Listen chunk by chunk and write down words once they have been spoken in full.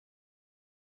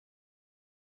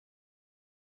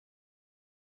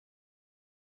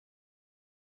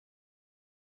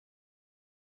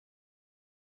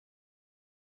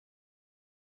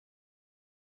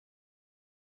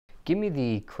Give me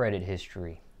the credit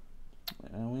history.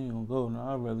 Man, we ain't gonna go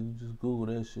now. I'd rather you just Google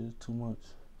that shit. It's too much.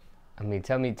 I mean,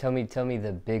 tell me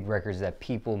the big records that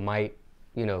people might,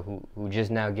 who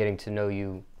just now getting to know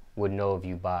you would know of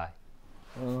you by.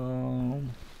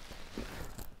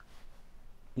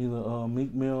 Either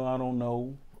Meek Mill, I don't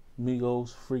know.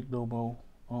 Migos, Freak No More.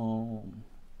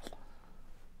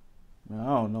 Man, I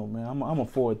don't know, man. I'm a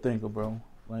forward thinker, bro.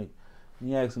 Like,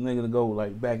 you ask a nigga to go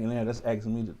like back in there, that's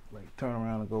asking me to like turn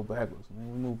around and go backwards.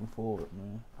 Man, we moving forward,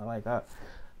 man. I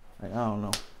don't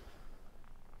know.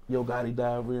 Yo Gotti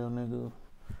died real, nigga.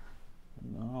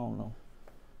 I don't know.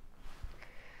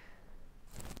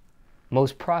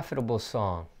 Most profitable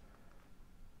song.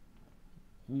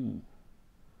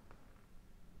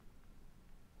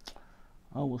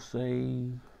 I would say,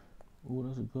 oh,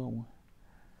 that's a good one.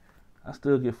 I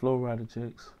still get Flow Rider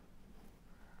checks.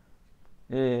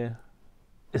 Yeah,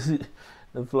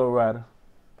 the Flow Rider.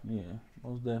 Yeah,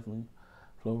 most definitely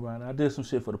Flow Rider. I did some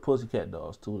shit for the Pussycat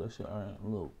Dolls too. That shit earned a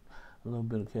little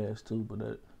bit of cash too. But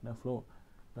that Flow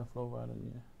Rider,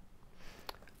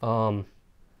 yeah.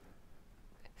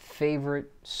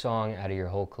 Favorite song out of your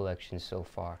whole collection so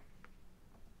far?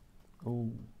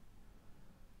 Ooh.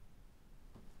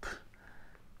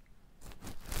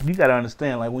 You gotta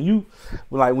understand, like when you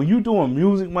doing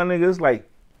music, my nigga, it's like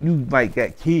you like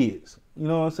got kids. You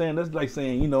know what I'm saying? That's like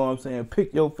saying, you know what I'm saying,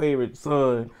 pick your favorite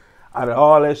son out of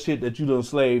all that shit that you done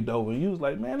slaved over. And you was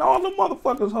like, man, all them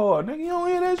motherfuckers hard, nigga. You don't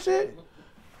hear that shit?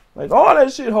 Like all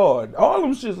that shit hard. All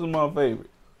them shits is my favorite.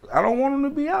 I don't want them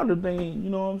to be out if they ain't, you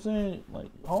know what I'm saying,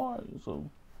 like hard. So.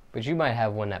 But you might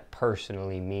have one that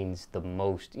personally means the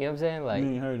most. You know what I'm saying? Like, you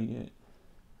ain't heard it yet.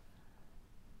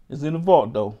 It's in the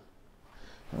vault though.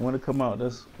 And when it come out,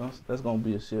 that's gonna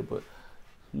be a shit. But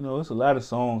you know, it's a lot of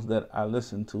songs that I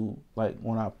listened to, like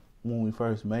when we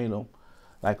first made them,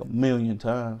 like a million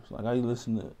times. Like I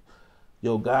listened to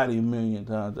Yo Gotti a million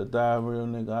times. The Die Real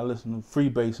Nigga. I listened to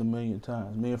Freebase a million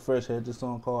times. Me and Fresh had this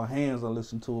song called Hands. I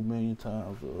listened to a million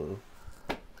times. You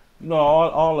know,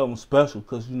 all of them special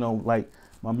because you know, like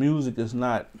my music is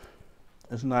not.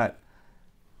 It's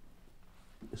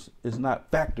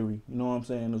not factory, you know what I'm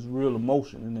saying? There's real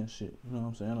emotion in that shit, you know what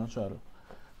I'm saying? I try to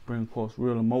bring across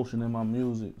real emotion in my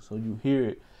music so you hear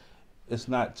it. It's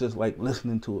not just like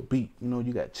listening to a beat, you know,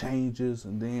 you got changes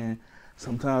and then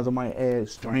sometimes I might add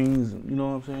strings, and, you know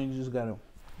what I'm saying? You just gotta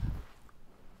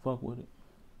fuck with it.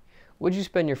 What'd you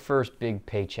spend your first big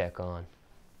paycheck on?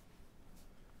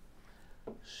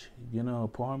 Shit, getting an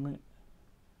apartment.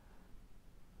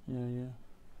 Yeah.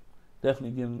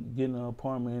 Definitely getting an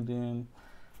apartment and then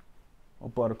I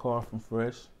bought a car from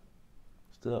Fresh.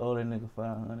 Still owe that nigga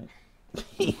 $500.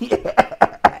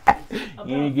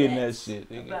 You ain't getting that shit,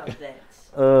 nigga. About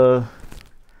that.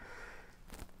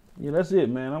 Yeah, that's it,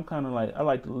 man. I'm kind of like I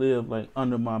like to live like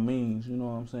under my means. You know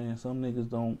what I'm saying? Some niggas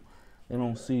don't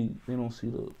see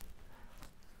the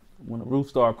when the roof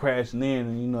start crashing in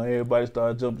and you know everybody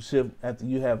start jumping ship after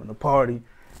you having a party.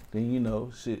 Then you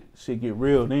know shit get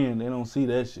real. Then they don't see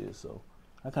that shit. So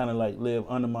I kind of like live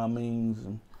under my means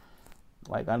and.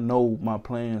 Like I know my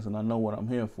plans and I know what I'm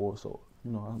here for, so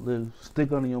you know I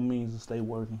stick under your means and stay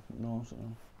working. You know what I'm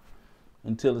saying?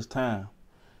 Until it's time.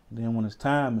 And then when it's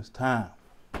time, it's time.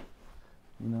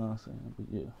 You know what I'm saying? But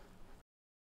yeah.